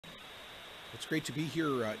It's great to be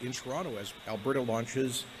here in Toronto as Alberta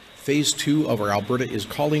launches Phase 2 of our Alberta is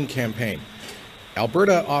Calling campaign.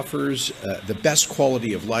 Alberta offers the best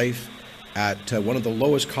quality of life at one of the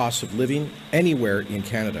lowest costs of living anywhere in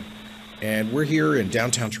Canada. And we're here in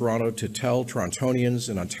downtown Toronto to tell Torontonians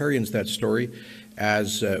and Ontarians that story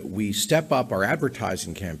as we step up our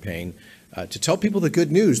advertising campaign to tell people the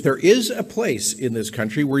good news. There is a place in this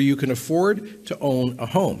country where you can afford to own a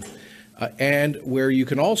home. And where you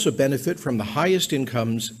can also benefit from the highest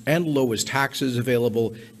incomes and lowest taxes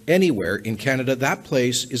available anywhere in Canada. That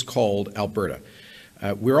place is called Alberta.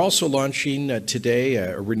 We're also launching today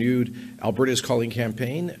a renewed Alberta is Calling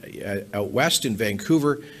campaign out west in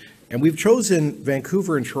Vancouver. And we've chosen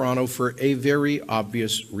Vancouver and Toronto for a very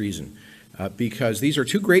obvious reason, because these are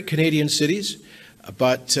two great Canadian cities,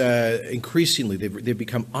 but increasingly they've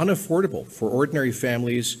become unaffordable for ordinary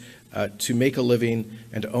families to make a living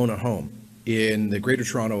and to own a home in the Greater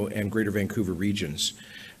Toronto and Greater Vancouver regions.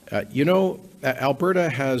 Alberta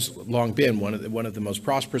has long been one of the most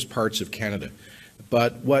prosperous parts of Canada.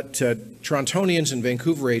 But what Torontonians and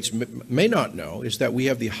Vancouverites may not know is that we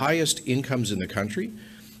have the highest incomes in the country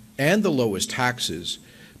and the lowest taxes.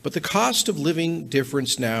 But the cost of living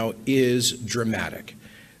difference now is dramatic.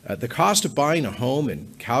 The cost of buying a home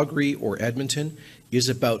in Calgary or Edmonton is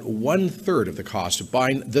about 1/3 of the cost of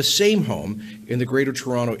buying the same home in the Greater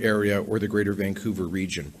Toronto area or the Greater Vancouver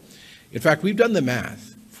region. In fact, we've done the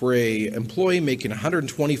math. For an employee making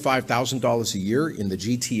 $125,000 a year in the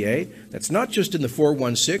GTA, that's not just in the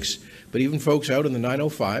 416, but even folks out in the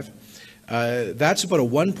 905, that's about a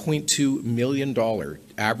 $1.2 million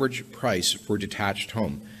average price for a detached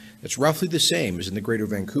home. It's roughly the same as in the Greater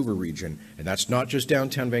Vancouver region, and that's not just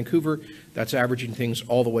downtown Vancouver, that's averaging things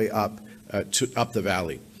all the way up the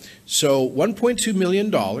valley. So $1.2 million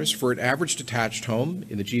for an average detached home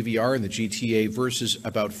in the GVR and the GTA versus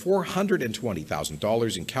about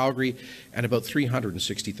 $420,000 in Calgary and about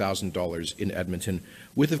 $360,000 in Edmonton,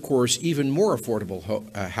 with, of course, even more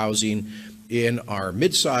affordable housing in our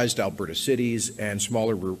mid-sized Alberta cities and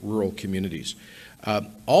smaller rural communities,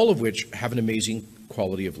 all of which have an amazing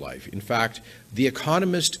quality of life. In fact, the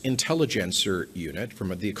Economist Intelligencer unit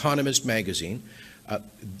from The Economist magazine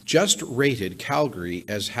just rated Calgary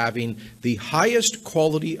as having the highest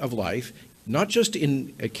quality of life, not just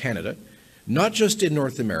in Canada, not just in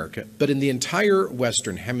North America, but in the entire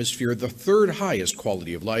Western Hemisphere, the third highest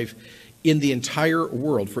quality of life in the entire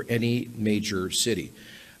world for any major city.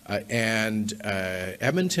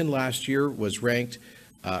 Edmonton last year was ranked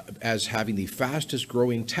as having the fastest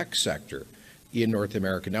growing tech sector in North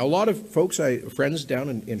America. Now, a lot of folks, friends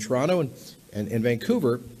down in Toronto and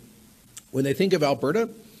Vancouver, when they think of Alberta,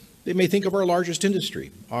 they may think of our largest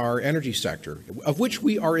industry, our energy sector, of which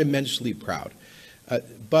we are immensely proud.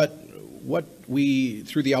 But what we,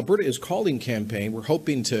 through the Alberta is Calling campaign, we're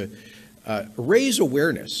hoping to raise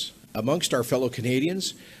awareness amongst our fellow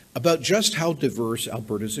Canadians about just how diverse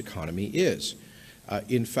Alberta's economy is.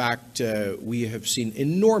 In fact, we have seen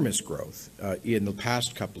enormous growth in the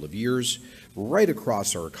past couple of years right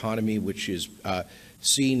across our economy, which is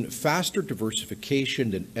seen faster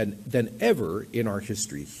diversification than ever in our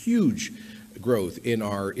history. Huge growth in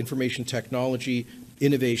our information technology,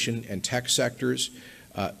 innovation, and tech sectors.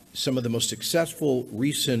 Some of the most successful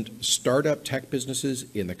recent startup tech businesses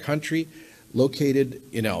in the country located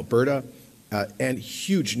in Alberta, and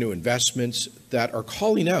huge new investments that are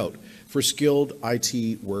calling out for skilled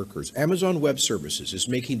IT workers. Amazon Web Services is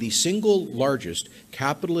making the single largest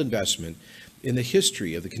capital investment in the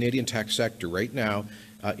history of the Canadian tech sector right now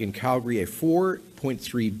in Calgary, a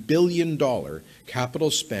 $4.3 billion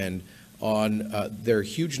capital spend on their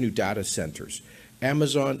huge new data centers.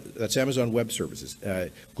 That's Amazon Web Services.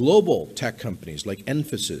 Global tech companies like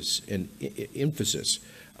Infosys and Infosys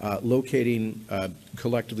locating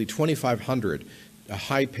collectively 2,500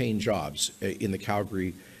 high-paying jobs in the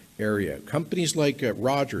Calgary area. Companies like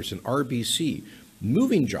Rogers and RBC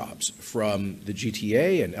moving jobs from the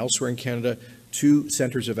GTA and elsewhere in Canada to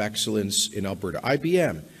centers of excellence in Alberta.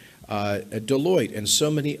 IBM, Deloitte, and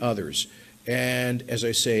so many others. And as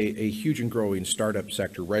I say, a huge and growing startup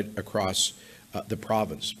sector right across the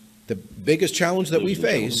province. The biggest challenge that we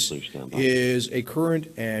face is a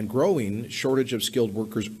current and growing shortage of skilled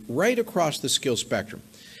workers right across the skill spectrum.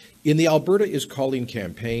 In the Alberta is Calling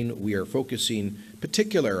campaign, we are focusing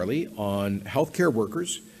particularly on healthcare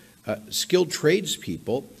workers, skilled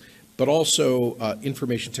tradespeople, but also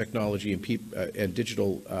information technology and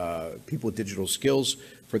digital people with digital skills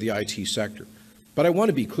for the IT sector. But I want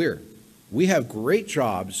to be clear, we have great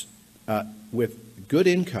jobs with good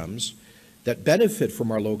incomes that benefit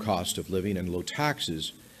from our low cost of living and low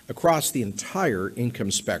taxes across the entire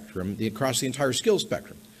income spectrum, across the entire skill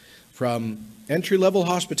spectrum, from entry-level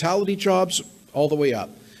hospitality jobs all the way up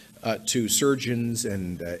to surgeons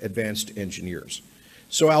and advanced engineers.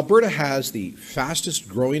 So Alberta has the fastest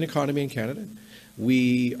growing economy in Canada.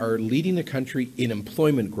 We are leading the country in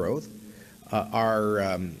employment growth.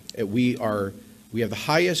 We have the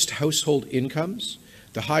highest household incomes,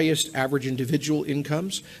 the highest average individual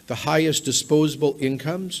incomes, the highest disposable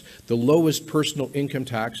incomes, the lowest personal income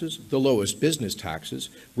taxes, the lowest business taxes.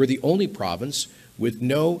 We're the only province with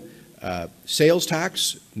no sales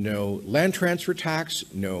tax, no land transfer tax,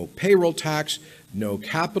 no payroll tax, no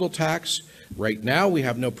capital tax. Right now, we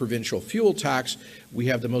have no provincial fuel tax. We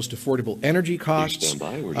have the most affordable energy costs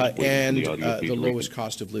and the lowest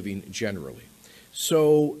cost of living generally.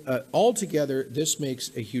 So altogether, this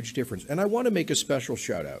makes a huge difference. And I want to make a special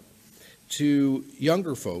shout out to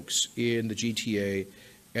younger folks in the GTA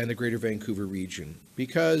and the Greater Vancouver region,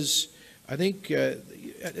 because I think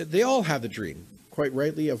they all have the dream, quite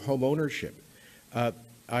rightly, of home ownership. But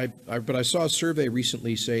I saw a survey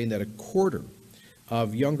recently saying that a quarter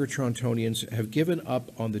of younger Torontonians have given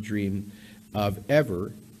up on the dream of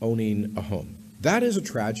ever owning a home. That is a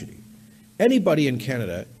tragedy. Anybody in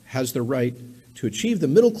Canada has the right to achieve the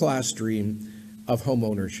middle-class dream of home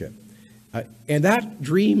ownership. And that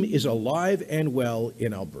dream is alive and well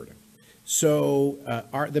in Alberta. So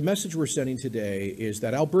the message we're sending today is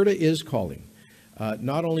that Alberta is calling.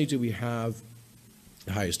 Not only do we have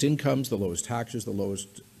the highest incomes, the lowest taxes, the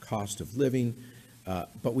lowest cost of living,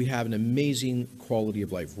 but we have an amazing quality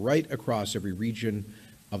of life right across every region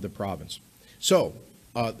of the province. So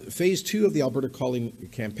phase 2 of the Alberta Calling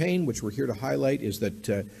campaign, which we're here to highlight, is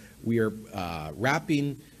that we are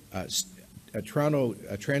wrapping Toronto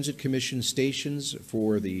Transit Commission stations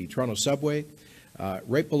for the Toronto subway.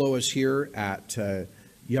 Right below us here at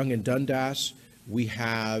Yonge and Dundas, we've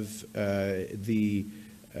wrapped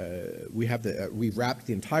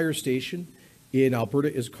the entire station in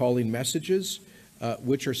Alberta is Calling messages,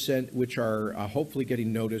 which are hopefully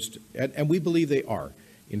getting noticed, and we believe they are.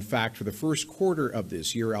 In fact, for the first quarter of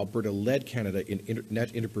this year, Alberta led Canada in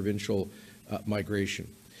net interprovincial migration.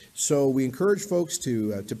 So we encourage folks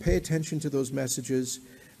to pay attention to those messages.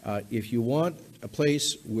 If you want a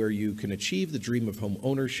place where you can achieve the dream of home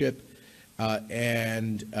ownership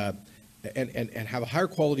and have a higher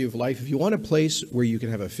quality of life, if you want a place where you can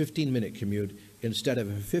have a 15-minute commute instead of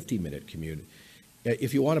a 50-minute commute,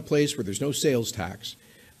 if you want a place where there's no sales tax,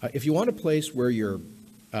 if you want a place where you're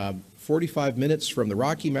 45 minutes from the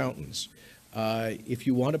Rocky Mountains, if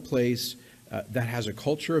you want a place that has a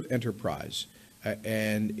culture of enterprise,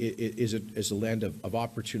 and it is a land of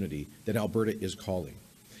opportunity, that Alberta is calling.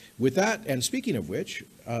 With that, and speaking of which,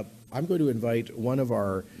 I'm going to invite one of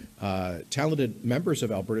our talented members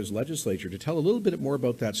of Alberta's legislature to tell a little bit more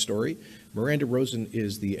about that story. Miranda Rosin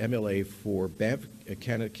is the MLA for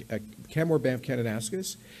Canmore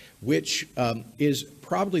Banff-Kananaskis, which is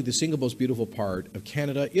probably the single most beautiful part of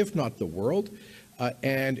Canada, if not the world.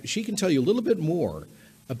 And she can tell you a little bit more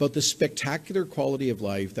about the spectacular quality of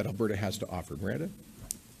life that Alberta has to offer. Miranda?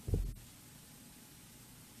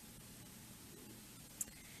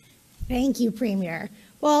 Thank you, Premier.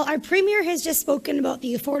 Well, our Premier has just spoken about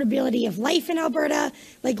the affordability of life in Alberta,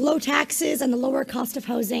 like low taxes and the lower cost of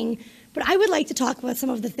housing, but I would like to talk about some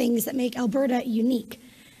of the things that make Alberta unique.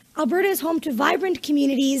 Alberta is home to vibrant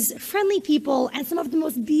communities, friendly people, and some of the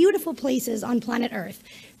most beautiful places on planet Earth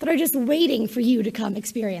that are just waiting for you to come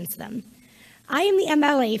experience them. I am the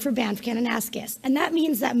MLA for Banff-Kananaskis, and that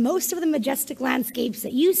means that most of the majestic landscapes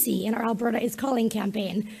that you see in our Alberta is Calling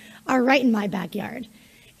campaign are right in my backyard.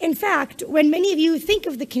 In fact, when many of you think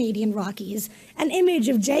of the Canadian Rockies, an image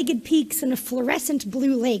of jagged peaks and a fluorescent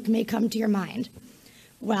blue lake may come to your mind.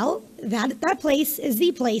 Well, that place is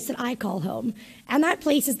the place that I call home, and that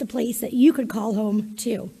place is the place that you could call home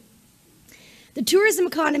too. The tourism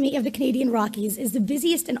economy of the Canadian Rockies is the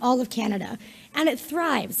busiest in all of Canada, and it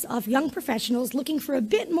thrives off young professionals looking for a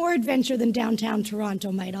bit more adventure than downtown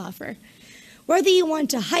Toronto might offer. Whether you want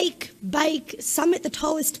to hike, bike, summit the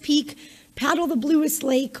tallest peak, paddle the bluest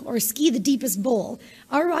lake, or ski the deepest bowl,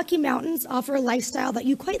 our Rocky Mountains offer a lifestyle that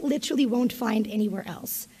you quite literally won't find anywhere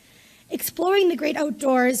else. Exploring the great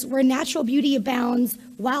outdoors, where natural beauty abounds,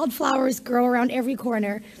 wildflowers grow around every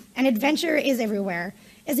corner, and adventure is everywhere,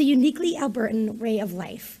 is a uniquely Albertan way of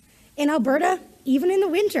life. In Alberta, even in the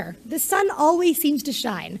winter, the sun always seems to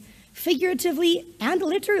shine, figuratively and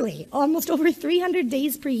literally, almost over 300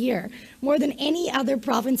 days per year, more than any other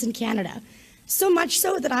province in Canada. So much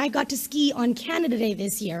so that I got to ski on Canada Day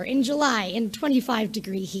this year in July in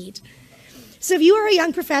 25-degree heat. So if you are a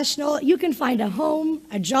young professional, you can find a home,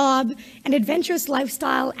 a job, an adventurous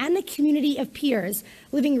lifestyle, and a community of peers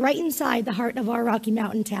living right inside the heart of our Rocky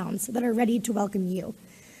Mountain towns that are ready to welcome you.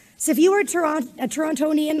 So if you are a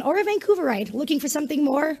Torontonian or a Vancouverite looking for something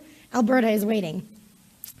more, Alberta is waiting.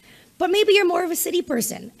 But maybe you're more of a city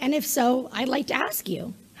person, and if so, I'd like to ask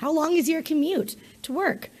you, how long is your commute to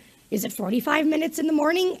work? Is it 45 minutes in the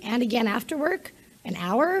morning and again after work? An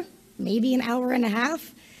hour? Maybe an hour and a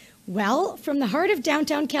half? Well, from the heart of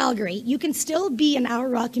downtown Calgary, you can still be in our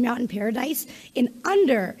Rocky Mountain paradise in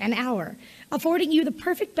under an hour, affording you the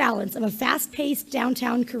perfect balance of a fast-paced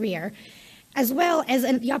downtown career, as well as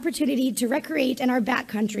the opportunity to recreate in our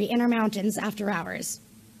backcountry in our mountains after hours.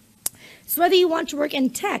 So whether you want to work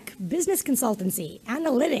in tech, business consultancy,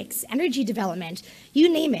 analytics, energy development, you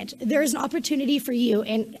name it, there is an opportunity for you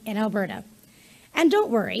in Alberta. And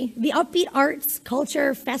don't worry, the upbeat arts,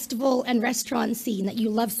 culture, festival, and restaurant scene that you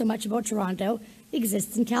love so much about Toronto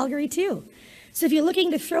exists in Calgary too. So if you're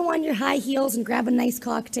looking to throw on your high heels and grab a nice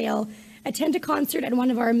cocktail, attend a concert at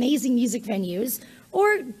one of our amazing music venues,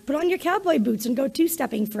 or put on your cowboy boots and go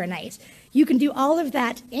two-stepping for a night, you can do all of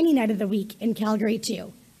that any night of the week in Calgary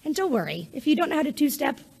too. And don't worry, if you don't know how to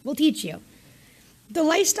two-step, we'll teach you. The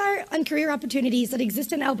lifestyle and career opportunities that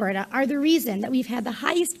exist in Alberta are the reason that we've had the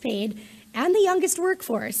highest paid and the youngest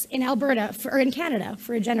workforce in Alberta, or in Canada,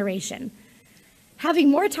 for a generation. Having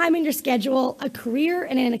more time in your schedule, a career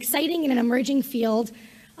in an exciting and an emerging field,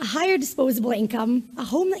 a higher disposable income, a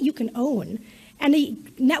home that you can own, and a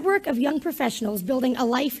network of young professionals building a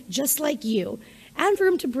life just like you, and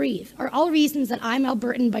room to breathe, are all reasons that I'm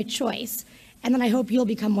Albertan by choice, and that I hope you'll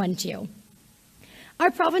become one too. Our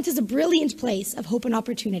province is a brilliant place of hope and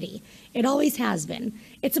opportunity. It always has been.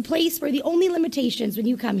 It's a place where the only limitations when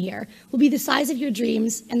you come here will be the size of your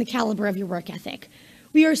dreams and the caliber of your work ethic.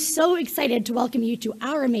 We are so excited to welcome you to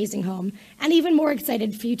our amazing home, and even more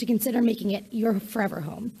excited for you to consider making it your forever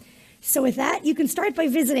home. So with that, you can start by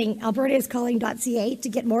visiting albertaiscalling.ca to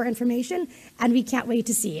get more information, and we can't wait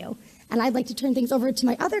to see you. And I'd like to turn things over to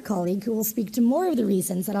my other colleague who will speak to more of the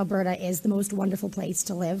reasons that Alberta is the most wonderful place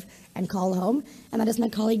to live and call home, and that is my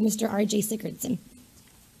colleague, Mr. RJ Sigurdson.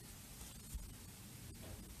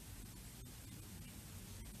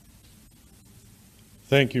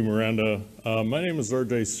 Thank you, Miranda. My name is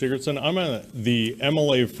RJ Sigurdson. I'm the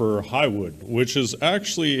MLA for Highwood, which is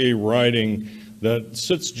actually a riding that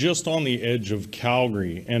sits just on the edge of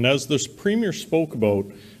Calgary. And as this Premier spoke about,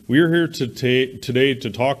 we are here today to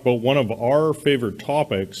talk about one of our favorite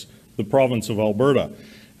topics, the province of Alberta.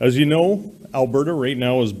 As you know, Alberta right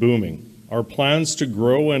now is booming. Our plans to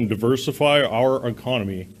grow and diversify our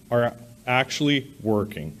economy are actually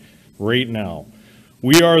working right now.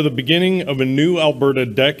 We are the beginning of a new Alberta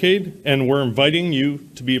decade, and we're inviting you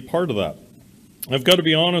to be a part of that. I've got to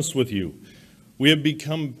be honest with you. We have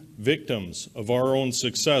become victims of our own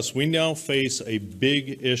success. We now face a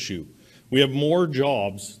big issue. We have more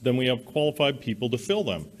jobs than we have qualified people to fill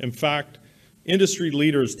them. In fact, industry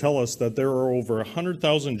leaders tell us that there are over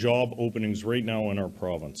 100,000 job openings right now in our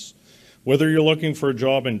province. Whether you're looking for a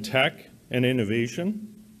job in tech and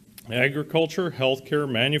innovation, agriculture, healthcare,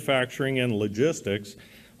 manufacturing and logistics,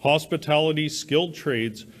 hospitality, skilled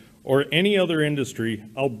trades, or any other industry,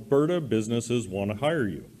 Alberta businesses want to hire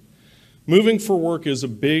you. Moving for work is a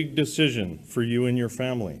big decision for you and your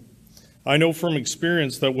family. I know from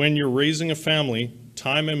experience that when you're raising a family,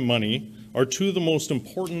 time and money are two of the most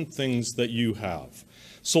important things that you have.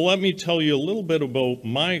 So let me tell you a little bit about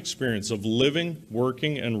my experience of living,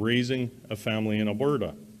 working, and raising a family in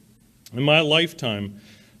Alberta. In my lifetime,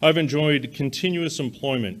 I've enjoyed continuous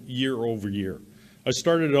employment year over year. I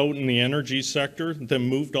started out in the energy sector, then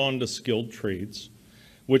moved on to skilled trades,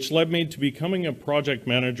 which led me to becoming a project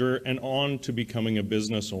manager and on to becoming a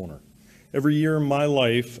business owner. Every year in my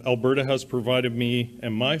life, Alberta has provided me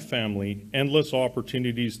and my family endless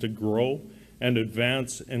opportunities to grow and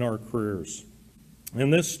advance in our careers.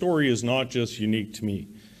 And this story is not just unique to me.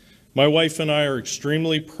 My wife and I are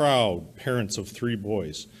extremely proud parents of 3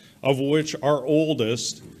 boys, of which our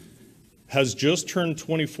oldest has just turned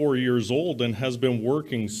 24 years old and has been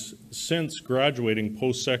working since graduating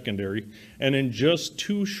post-secondary, and in just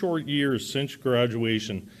 2 short years since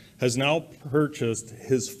graduation has now purchased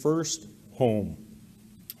his first home.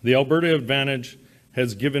 The Alberta Advantage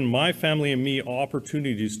has given my family and me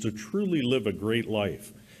opportunities to truly live a great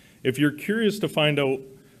life. If you're curious to find out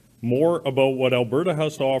more about what Alberta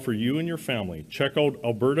has to offer you and your family, check out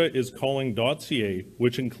albertaiscalling.ca,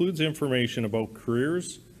 which includes information about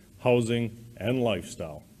careers, housing, and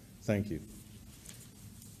lifestyle. Thank you.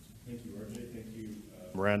 Thank you, RJ. Thank you,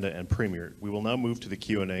 Miranda and Premier. We will now move to the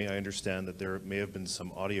Q&A. I understand that there may have been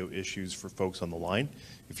some audio issues for folks on the line.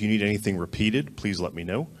 If you need anything repeated, please let me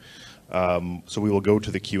know. So we will go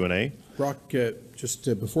to the Q&A. Brock,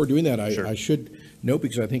 just before doing that, Sure. I should note,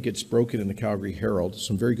 because I think it's broken in the Calgary Herald,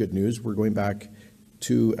 some very good news. We're going back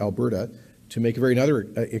to Alberta to make another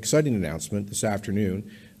exciting announcement this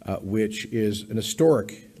afternoon, which is an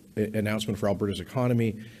historic announcement for Alberta's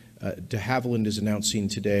economy. De Havilland is announcing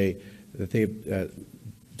today that they've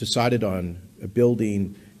decided on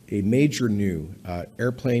building a major new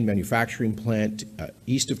airplane manufacturing plant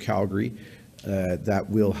east of Calgary that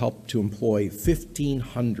will help to employ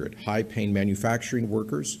 1,500 high-paying manufacturing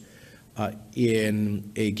workers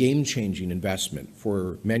in a game-changing investment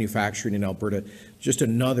for manufacturing in Alberta. Just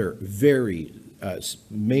another very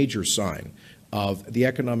major sign of the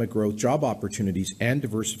economic growth, job opportunities, and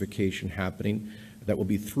diversification happening. That will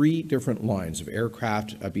be 3 different lines of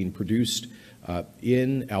aircraft being produced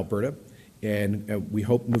in Alberta, and we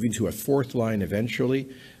hope moving to a 4th line eventually,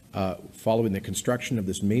 following the construction of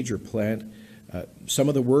this major plant. Some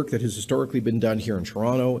of the work that has historically been done here in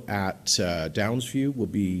Toronto at Downsview will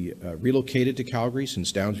be relocated to Calgary,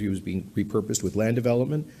 since Downsview is being repurposed with land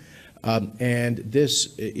development. And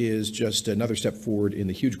this is just another step forward in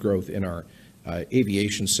the huge growth in our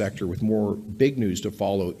aviation sector, with more big news to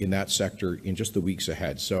follow in that sector in just the weeks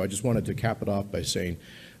ahead. So I just wanted to cap it off by saying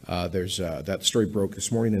that story broke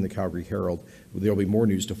this morning in the Calgary Herald. There'll be more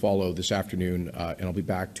news to follow this afternoon, and I'll be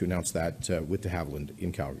back to announce that with de Havilland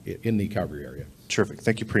in the Calgary area. Terrific.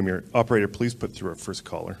 Thank you, Premier. Operator, please put through our first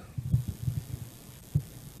caller.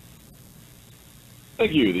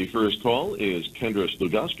 Thank you. The first call is Kendra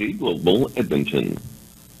Slugoski, Global Edmonton.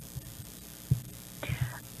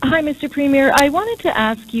 Hi, Mr. Premier. I wanted to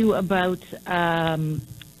ask you about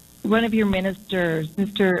one of your ministers,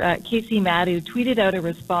 Mr. Casey Madhu, tweeted out a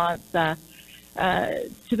response to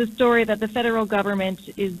the story that the federal government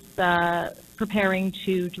is preparing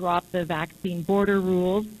to drop the vaccine border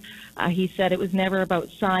rules. He said it was never about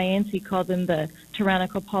science. He called them the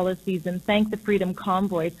tyrannical policies and thanked the Freedom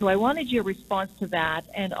Convoy. So I wanted your response to that,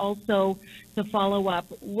 and also to follow up,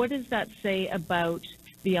 what does that say about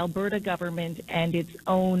the Alberta government and its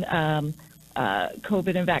own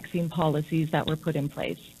COVID and vaccine policies that were put in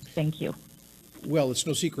place? Thank you. Well, it's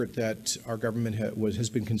no secret that our government has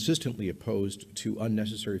been consistently opposed to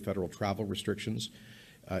unnecessary federal travel restrictions.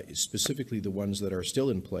 Specifically, the ones that are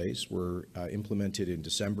still in place were implemented in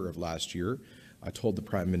December of last year. I told the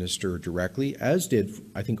Prime Minister directly, as did,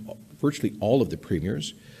 I think, virtually all of the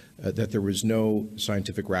premiers, that there was no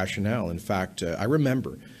scientific rationale. In fact, I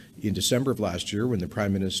remember in December of last year, when the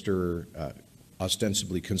Prime Minister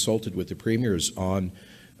ostensibly consulted with the premiers on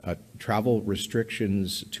travel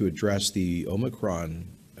restrictions to address the Omicron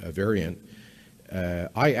variant,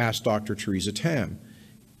 I asked Dr. Theresa Tam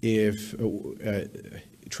if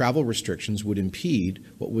travel restrictions would impede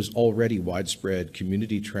what was already widespread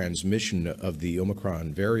community transmission of the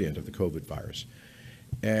Omicron variant of the COVID virus.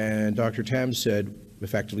 And Dr. Tam said,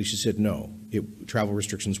 effectively, she said, no, travel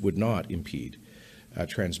restrictions would not impede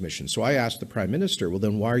transmission. So I asked the Prime Minister, well,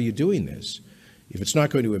 then why are you doing this? If it's not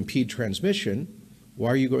going to impede transmission,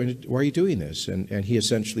 why are you doing this? And he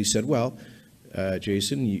essentially said, well,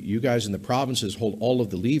 Jason, you guys in the provinces hold all of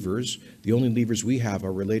the levers. The only levers we have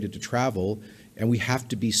are related to travel, and we have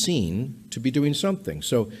to be seen to be doing something.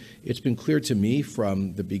 So it's been clear to me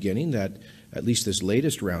from the beginning that at least this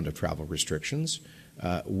latest round of travel restrictions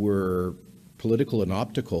were political and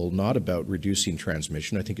optical, not about reducing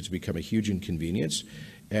transmission. I think it's become a huge inconvenience.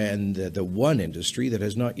 And the one industry that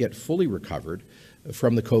has not yet fully recovered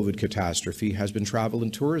from the COVID catastrophe has been travel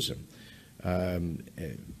and tourism.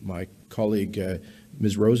 My colleague,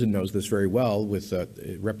 Ms. Rosin, knows this very well, with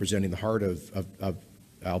representing the heart of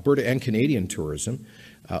Alberta and Canadian tourism.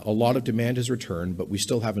 A lot of demand has returned, but we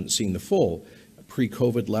still haven't seen the full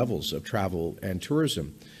pre-COVID levels of travel and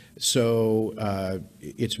tourism. So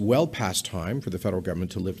it's well past time for the federal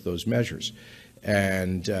government to lift those measures.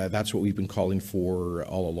 And that's what we've been calling for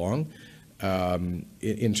all along.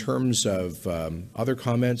 In terms of other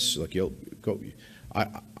comments, like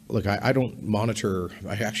I don't monitor,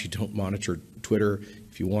 I actually don't monitor Twitter.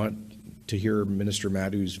 If you want to hear Minister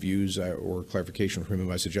Madhu's views or clarification from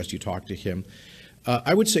him, I suggest you talk to him.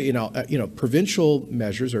 I would say, provincial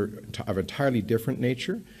measures are of entirely different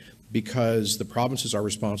nature, because the provinces are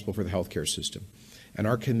responsible for the healthcare system. And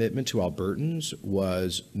our commitment to Albertans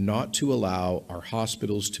was not to allow our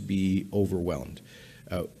hospitals to be overwhelmed.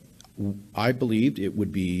 I believed it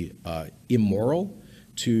would be immoral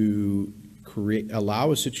to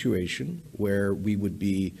allow a situation where we would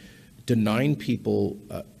be denying people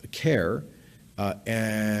care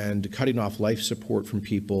and cutting off life support from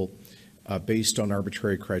people based on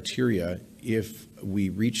arbitrary criteria if we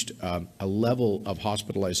reached a level of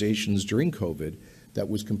hospitalizations during COVID that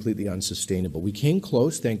was completely unsustainable. We came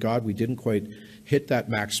close, thank God we didn't quite hit that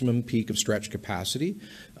maximum peak of stretch capacity,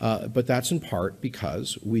 but that's in part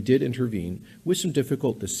because we did intervene with some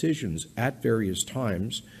difficult decisions at various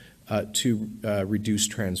times to reduce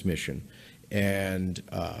transmission. And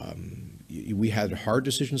we had hard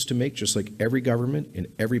decisions to make, just like every government in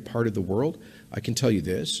every part of the world. I can tell you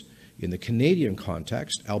this, in the Canadian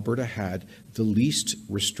context, Alberta had the least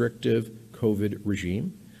restrictive COVID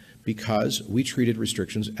regime because we treated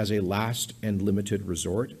restrictions as a last and limited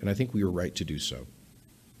resort, and I think we were right to do so.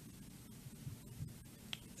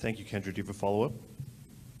 Thank you, Kendra. Do you have a follow-up?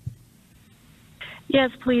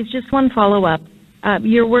 Yes, please. Just one follow-up.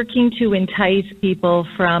 You're working to entice people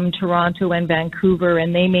from Toronto and Vancouver,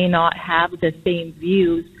 and they may not have the same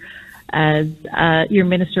views as your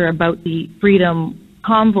minister about the Freedom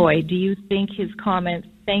Convoy. Do you think his comments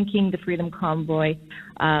thanking the Freedom Convoy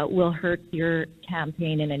will hurt your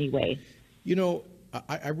campaign in any way? You know,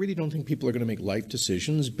 I really don't think people are going to make life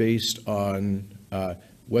decisions based on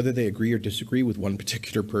whether they agree or disagree with one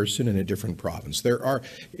particular person in a different province.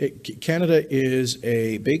 Canada is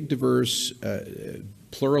a big, diverse,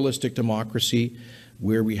 pluralistic democracy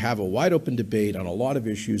where we have a wide open debate on a lot of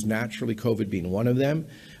issues, naturally COVID being one of them,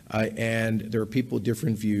 and there are people with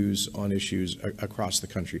different views on issues across the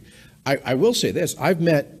country. I will say this, I've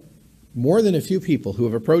met more than a few people who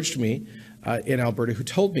have approached me in Alberta who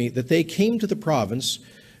told me that they came to the province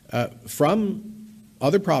from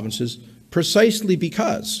other provinces precisely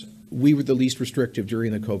because we were the least restrictive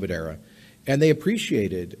during the COVID era. And they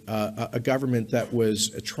appreciated a government that was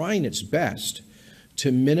trying its best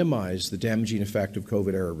to minimize the damaging effect of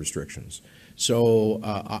COVID era restrictions. So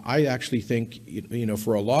I actually think, you know,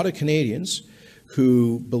 for a lot of Canadians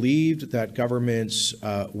who believed that governments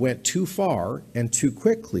went too far and too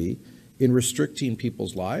quickly in restricting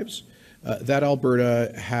people's lives, that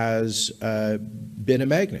Alberta has been a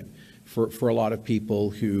magnet for a lot of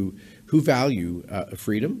people who value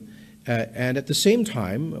freedom. And at the same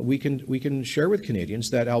time, we can share with Canadians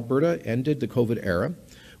that Alberta ended the COVID era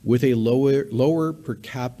with a lower per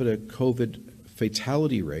capita COVID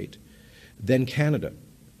fatality rate than Canada,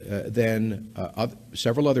 than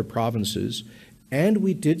several other provinces, and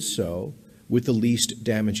we did so with the least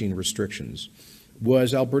damaging restrictions.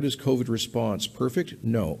 Was Alberta's COVID response perfect?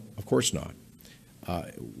 No, of course not.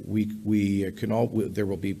 There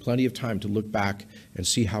will be plenty of time to look back and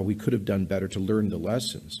see how we could have done better to learn the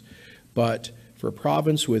lessons. But for a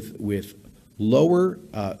province with lower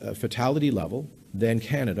fatality level than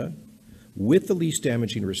Canada, with the least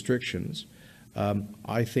damaging restrictions,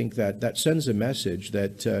 I think that sends a message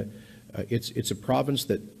that it's a province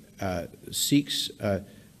that seeks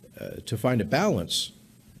to find a balance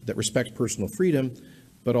that respects personal freedom,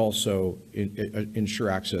 but also ensure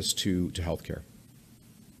access to health care.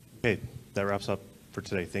 Okay, that wraps up for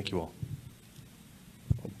today. Thank you all.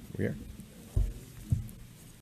 We're here.